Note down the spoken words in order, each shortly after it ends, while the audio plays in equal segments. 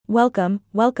Welcome,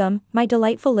 my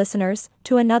delightful listeners,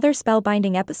 to another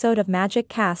spellbinding episode of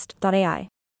MagicCast.ai.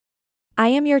 I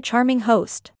am your charming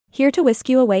host, here to whisk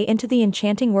you away into the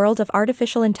enchanting world of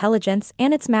artificial intelligence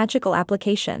and its magical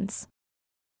applications.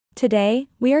 Today,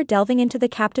 we are delving into the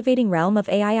captivating realm of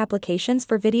AI applications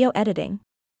for video editing.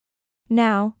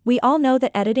 Now, we all know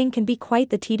that editing can be quite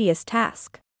the tedious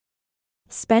task.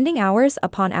 Spending hours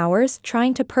upon hours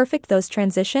trying to perfect those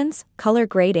transitions, color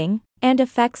grading, and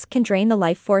effects can drain the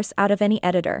life force out of any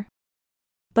editor.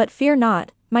 But fear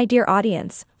not, my dear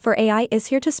audience, for AI is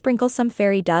here to sprinkle some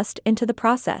fairy dust into the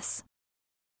process.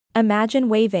 Imagine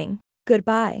waving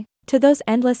goodbye to those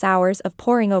endless hours of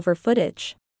poring over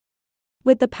footage.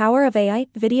 With the power of AI,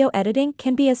 video editing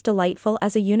can be as delightful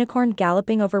as a unicorn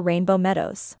galloping over rainbow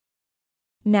meadows.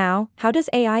 Now, how does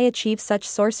AI achieve such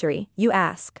sorcery, you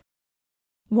ask?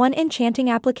 One enchanting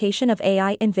application of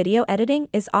AI in video editing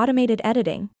is automated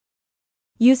editing.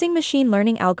 Using machine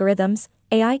learning algorithms,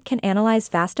 AI can analyze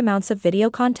vast amounts of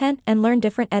video content and learn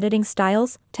different editing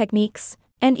styles, techniques,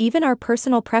 and even our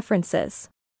personal preferences.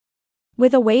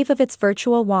 With a wave of its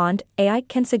virtual wand, AI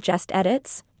can suggest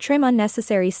edits, trim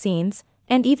unnecessary scenes,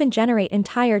 and even generate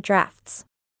entire drafts.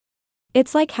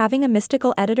 It's like having a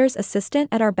mystical editor's assistant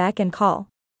at our beck and call.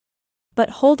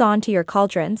 But hold on to your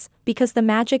cauldrons, because the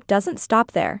magic doesn't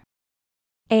stop there.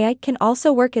 AI can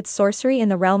also work its sorcery in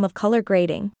the realm of color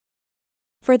grading.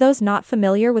 For those not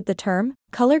familiar with the term,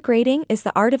 color grading is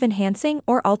the art of enhancing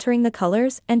or altering the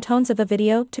colors and tones of a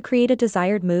video to create a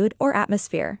desired mood or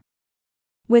atmosphere.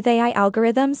 With AI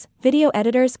algorithms, video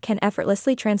editors can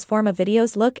effortlessly transform a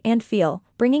video's look and feel,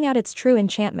 bringing out its true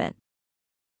enchantment.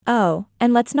 Oh,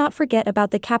 and let's not forget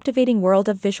about the captivating world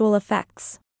of visual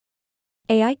effects.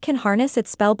 AI can harness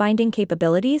its spellbinding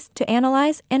capabilities to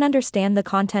analyze and understand the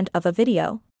content of a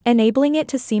video, enabling it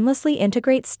to seamlessly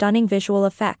integrate stunning visual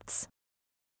effects.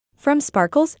 From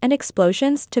sparkles and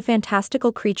explosions to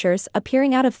fantastical creatures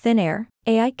appearing out of thin air,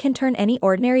 AI can turn any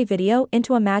ordinary video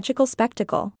into a magical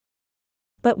spectacle.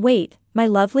 But wait, my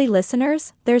lovely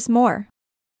listeners, there's more.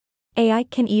 AI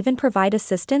can even provide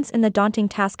assistance in the daunting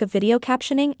task of video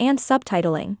captioning and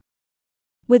subtitling.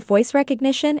 With voice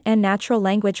recognition and natural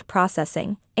language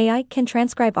processing, AI can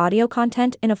transcribe audio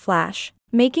content in a flash,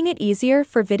 making it easier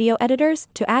for video editors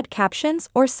to add captions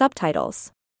or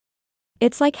subtitles.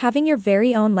 It's like having your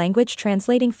very own language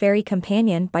translating fairy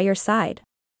companion by your side.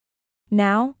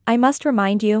 Now, I must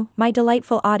remind you, my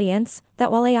delightful audience,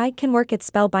 that while AI can work its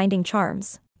spellbinding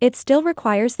charms, it still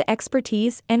requires the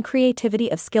expertise and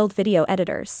creativity of skilled video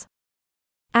editors.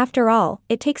 After all,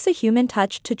 it takes a human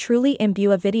touch to truly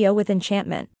imbue a video with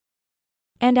enchantment.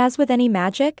 And as with any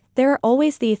magic, there are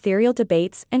always the ethereal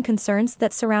debates and concerns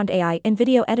that surround AI in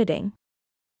video editing.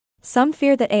 Some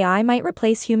fear that AI might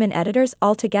replace human editors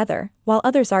altogether, while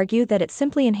others argue that it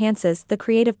simply enhances the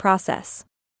creative process.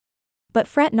 But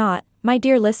fret not, my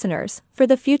dear listeners, for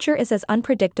the future is as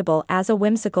unpredictable as a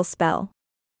whimsical spell.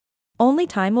 Only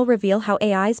time will reveal how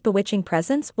AI's bewitching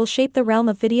presence will shape the realm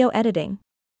of video editing.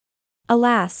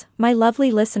 Alas, my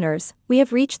lovely listeners, we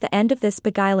have reached the end of this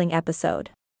beguiling episode.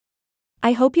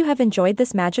 I hope you have enjoyed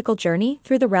this magical journey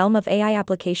through the realm of AI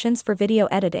applications for video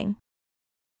editing.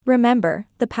 Remember,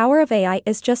 the power of AI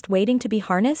is just waiting to be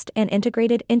harnessed and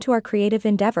integrated into our creative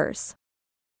endeavors.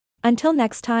 Until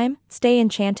next time, stay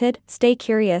enchanted, stay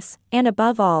curious, and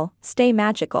above all, stay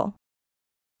magical.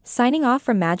 Signing off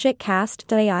from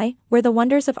MagicCast.ai, where the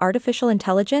wonders of artificial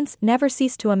intelligence never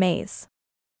cease to amaze.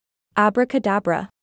 Abracadabra.